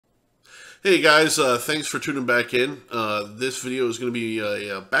Hey guys, thanks for tuning back in. This video is going to be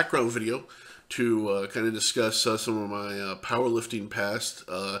a background video to kind of discuss some of my powerlifting past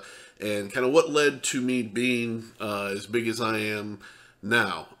and kind of what led to me being as big as I am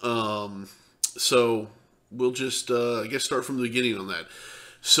now. So we'll just, I guess, start from the beginning on that.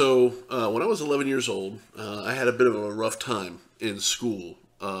 So when I was 11 years old, I had a bit of a rough time in school.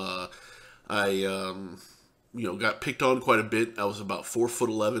 I got picked on quite a bit. I was about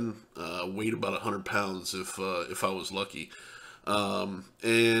 4'11", weighed about 100 pounds if I was lucky,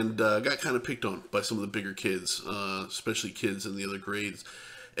 and got kind of picked on by some of the bigger kids, especially kids in the other grades.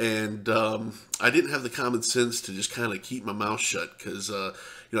 And I didn't have the common sense to just kind of keep my mouth shut because I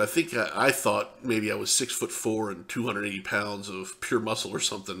think I thought maybe I was 6'4" and 280 pounds of pure muscle or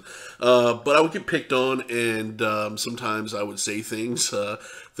something. But I would get picked on, and sometimes I would say things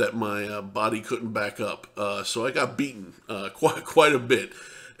that my body couldn't back up. So I got beaten quite a bit,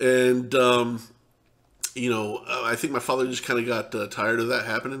 and I think my father just kind of got tired of that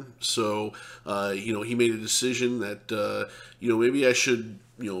happening. So he made a decision that maybe I should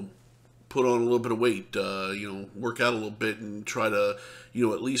put on a little bit of weight, work out a little bit and try to,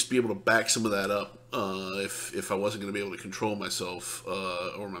 at least be able to back some of that up if I wasn't going to be able to control myself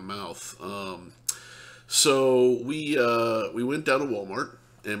or my mouth. So we went down to Walmart,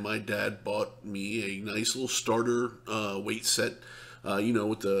 and my dad bought me a nice little starter weight set,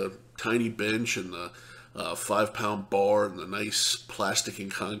 with the tiny bench and the 5-pound bar and the nice plastic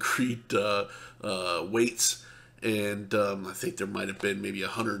and concrete weights. And I think there might have been maybe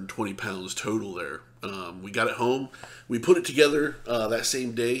 120 pounds total there. We got it home. We put it together that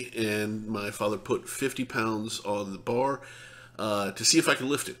same day, and my father put 50 pounds on the bar to see if I could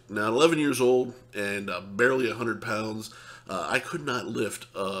lift it. Now, at 11 years old and barely 100 pounds, I could not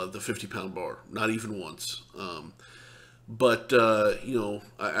lift the 50-pound bar, not even once. But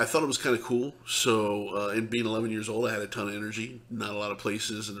I thought it was kind of cool. So, and being 11 years old, I had a ton of energy, not a lot of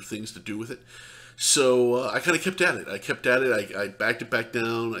places and things to do with it. So I kind of kept at it. I backed it back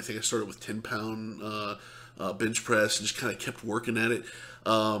down. I think I started with 10-pound bench press and just kind of kept working at it.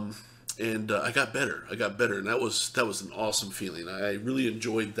 And I got better. And that was an awesome feeling. I really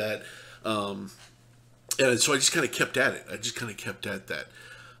enjoyed that. And so I just kind of kept at it. I just kind of kept at that.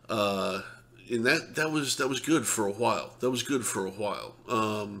 And that was good for a while.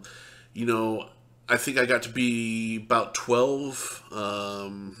 I think I got to be about 12,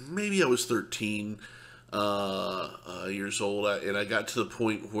 maybe I was 13 years old, and I got to the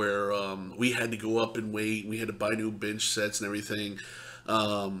point where we had to go up in weight. We had to buy new bench sets and everything.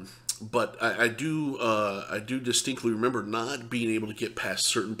 But I do distinctly remember not being able to get past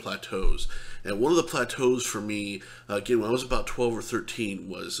certain plateaus. And one of the plateaus for me, again, when I was about 12 or 13,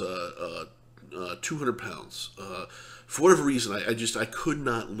 was 200 pounds. For whatever reason, I could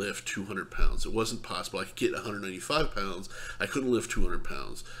not lift 200 pounds. It wasn't possible. I could get 195 pounds. I couldn't lift 200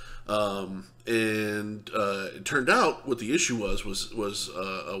 pounds. And it turned out what the issue was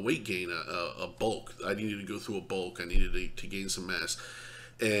a weight gain, a bulk. I needed to go through a bulk. I needed to gain some mass.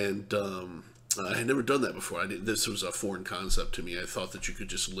 And I had never done that before. This was a foreign concept to me. I thought that you could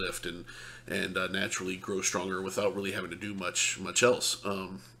just lift and naturally grow stronger without really having to do much else.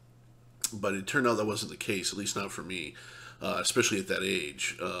 But it turned out that wasn't the case, at least not for me, especially at that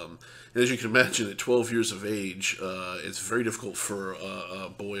age. And as you can imagine, at 12 years of age, it's very difficult for a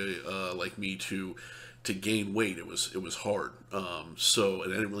boy like me to gain weight. It was hard. And I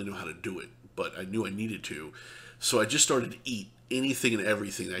didn't really know how to do it, but I knew I needed to. So I just started to eat anything and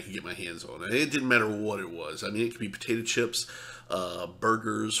everything that I could get my hands on. And it didn't matter what it was. I mean, it could be potato chips,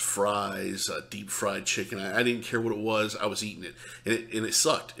 burgers, fries, deep fried chicken. I didn't care what it was. I was eating it, and it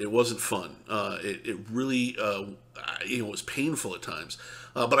sucked. It wasn't fun. It really, it was painful at times.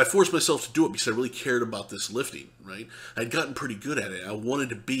 But I forced myself to do it because I really cared about this lifting. Right? I'd gotten pretty good at it. I wanted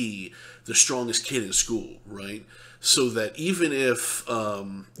to be the strongest kid in school. Right? So that even if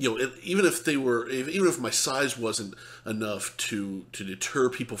even if my size wasn't enough to deter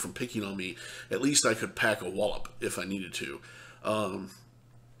people from picking on me, at least I could pack a wallop if I needed to.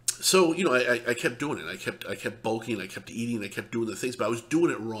 So I kept doing it. I kept bulking. I kept eating. I kept doing the things, but I was doing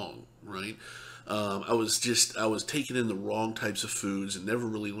it wrong, right? I was taking in the wrong types of foods and never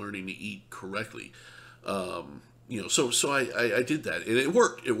really learning to eat correctly. So I did that, and it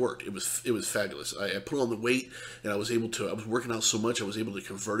worked. It was fabulous. I put on the weight, and I was working out so much, I was able to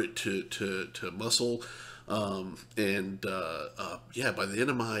convert it to muscle. Yeah, by the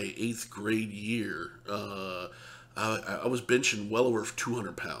end of my 8th grade year, I was benching well over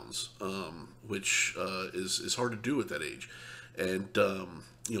 200 pounds, which is hard to do at that age. And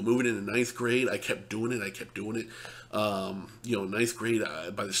moving into ninth grade, I kept doing it. I kept doing it. Ninth grade,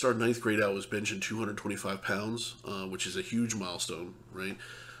 by the start of ninth grade, I was benching 225 pounds, which is a huge milestone, right?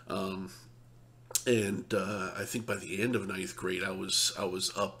 And I think by the end of ninth grade, I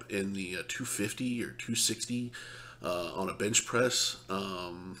was up in the 250 or 260 on a bench press,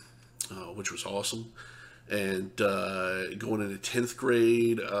 which was awesome. And going into 10th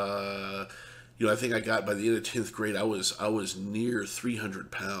grade, I think I got by the end of 10th grade, I was near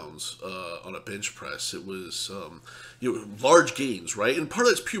 300 pounds on a bench press. It was large gains, right? And part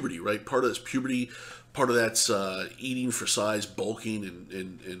of that's puberty, right? Part of that's puberty. Part of that's eating for size, bulking,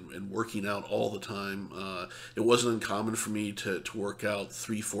 and working out all the time. It wasn't uncommon for me to work out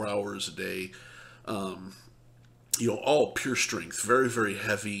 3-4 hours a day. All pure strength, very, very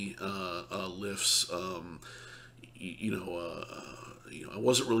heavy lifts. I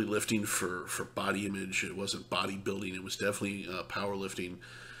wasn't really lifting for body image. It wasn't bodybuilding. It was definitely powerlifting.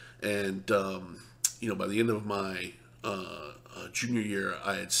 And by the end of my junior year,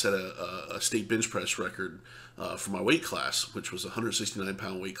 I had set a state bench press record for my weight class, which was a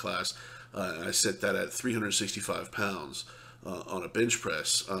 169-pound weight class. And I set that at 365 pounds on a bench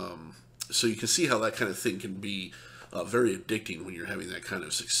press. So you can see how that kind of thing can be very addicting when you're having that kind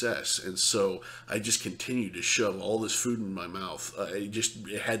of success. And so I just continued to shove all this food in my mouth.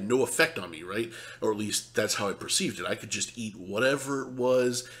 It had no effect on me, right? Or at least that's how I perceived it. I could just eat whatever it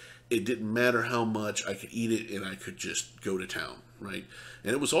was. It didn't matter how much. I could eat it and I could just go to town, right?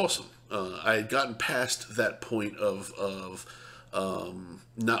 And it was awesome. I had gotten past that point of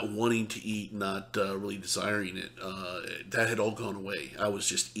not wanting to eat, not really desiring it. That had all gone away. I was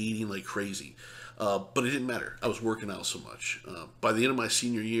just eating like crazy. But it didn't matter. I was working out so much. By the end of my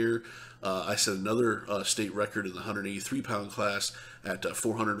senior year, I set another state record in the 183-pound class at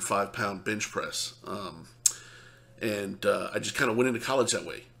 405-pound bench press. And I just kind of went into college that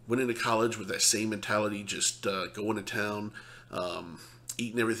way. Went into college with that same mentality, just going to town,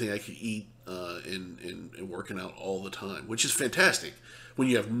 eating everything I could eat, and working out all the time, which is fantastic when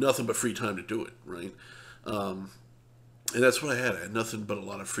you have nothing but free time to do it, right? And that's what I had. I had nothing but a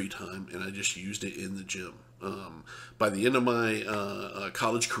lot of free time, and I just used it in the gym. By the end of my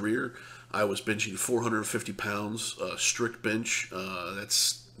college career, I was benching 450 pounds, strict bench.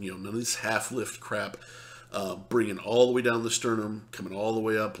 That's, none of this half lift crap. Bringing all the way down the sternum, coming all the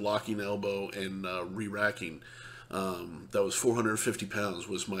way up, locking elbow, and re-racking. That was 450 pounds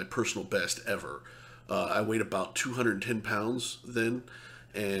was my personal best ever. I weighed about 210 pounds then,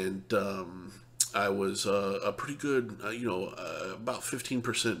 and I was a pretty good, about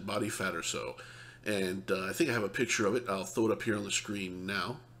 15% body fat or so. And I think I have a picture of it. I'll throw it up here on the screen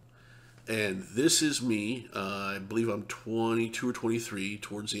now. And this is me. I believe I'm 22 or 23,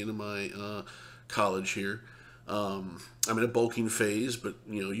 towards the end of my college here. I'm in a bulking phase, but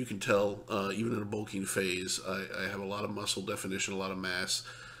you can tell even in a bulking phase, I have a lot of muscle definition, a lot of mass.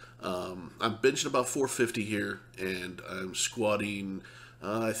 I'm benching about 450 here, and I'm squatting.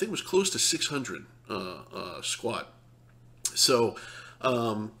 I think it was close to 600 squat. So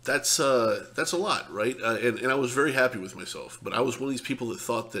that's a lot, right? And I was very happy with myself. But I was one of these people that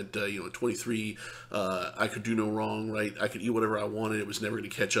thought that at 23 I could do no wrong, right? I could eat whatever I wanted. It was never going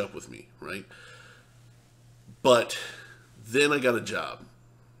to catch up with me, right? But then I got a job.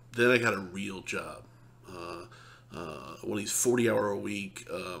 Then I got a real job. One of these 40-hour-a-week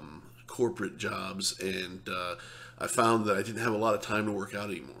corporate jobs, and I found that I didn't have a lot of time to work out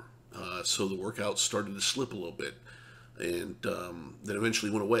anymore. So the workouts started to slip a little bit, and then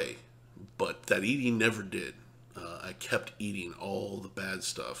eventually went away. But that eating never did. I kept eating all the bad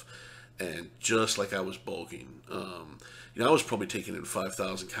stuff, and just like I was bulking, I was probably taking in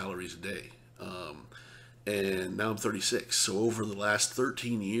 5,000 calories a day. And now I'm 36. So over the last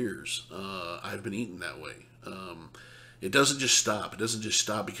 13 years, I've been eating that way. It doesn't just stop. It doesn't just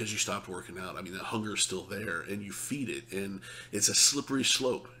stop because you stopped working out. I mean, that hunger is still there, and you feed it, and it's a slippery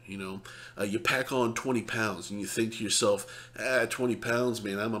slope. You pack on 20 pounds, and you think to yourself, 20 pounds,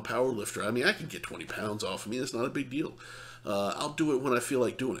 man, I'm a power lifter. I mean, I can get 20 pounds off of me. It's not a big deal. I'll do it when I feel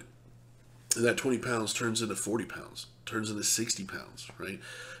like doing it. And that 20 pounds turns into 40 pounds, turns into 60 pounds, right?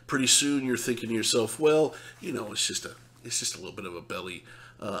 Pretty soon you're thinking to yourself, well, it's just a little bit of a belly.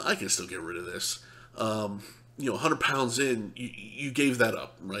 I can still get rid of this. 100 pounds in, you gave that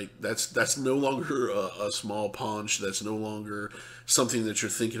up, right? That's no longer a small paunch. That's no longer something that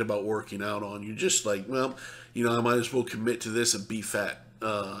you're thinking about working out on. You're just like, well, I might as well commit to this and be fat.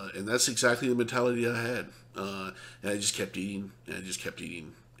 And that's exactly the mentality I had. And I just kept eating, and I just kept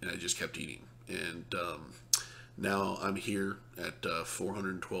eating, and I just kept eating. And now I'm here at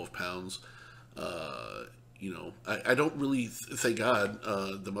 412 pounds. I don't really, thank God,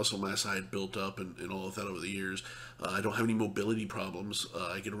 the muscle mass I had built up and all of that over the years. I don't have any mobility problems.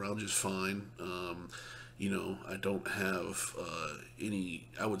 I get around just fine. I don't have any,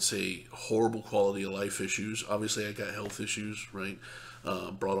 I would say, horrible quality of life issues. Obviously, I got health issues, right?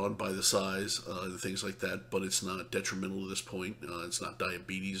 Brought on by the size and things like that, but it's not detrimental at this point. It's not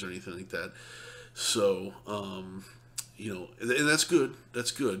diabetes or anything like that. So, and that's good.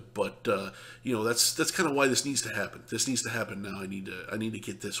 That's good. But that's kind of why this needs to happen. This needs to happen now. I need to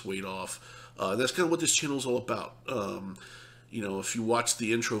get this weight off. That's kind of what this channel is all about. If you watch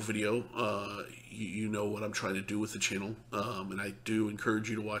the intro video, you know what I'm trying to do with the channel, and I do encourage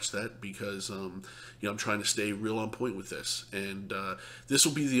you to watch that because I'm trying to stay real on point with this. And this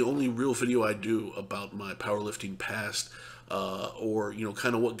will be the only real video I do about my powerlifting past, or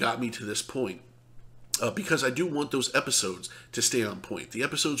kind of what got me to this point. Because I do want those episodes to stay on point. The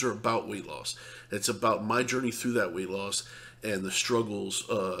episodes are about weight loss. It's about my journey through that weight loss and the struggles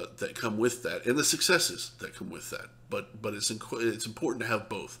that come with that and the successes that come with that. But it's important to have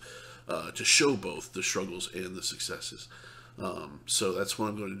both, to show both the struggles and the successes. So that's what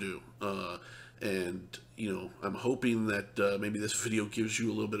I'm going to do. And I'm hoping that maybe this video gives you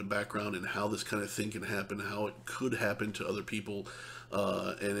a little bit of background in how this kind of thing can happen, how it could happen to other people.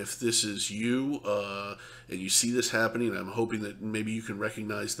 And if this is you and you see this happening, I'm hoping that maybe you can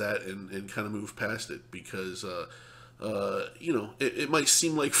recognize that and kind of move past it, because it might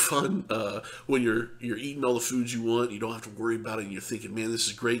seem like fun when you're eating all the foods you want. You don't have to worry about it, and you're thinking, man, this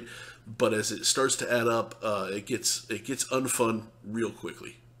is great. But as it starts to add up, it gets unfun real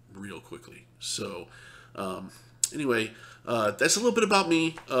quickly. So anyway, that's a little bit about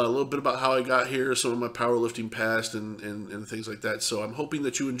me, a little bit about how I got here, some of my powerlifting past and things like that. So I'm hoping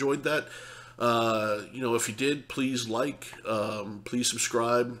that you enjoyed that. If you did, please please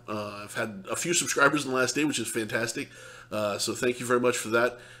subscribe. I've had a few subscribers in the last day, which is fantastic. So thank you very much for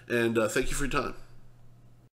that, and thank you for your time.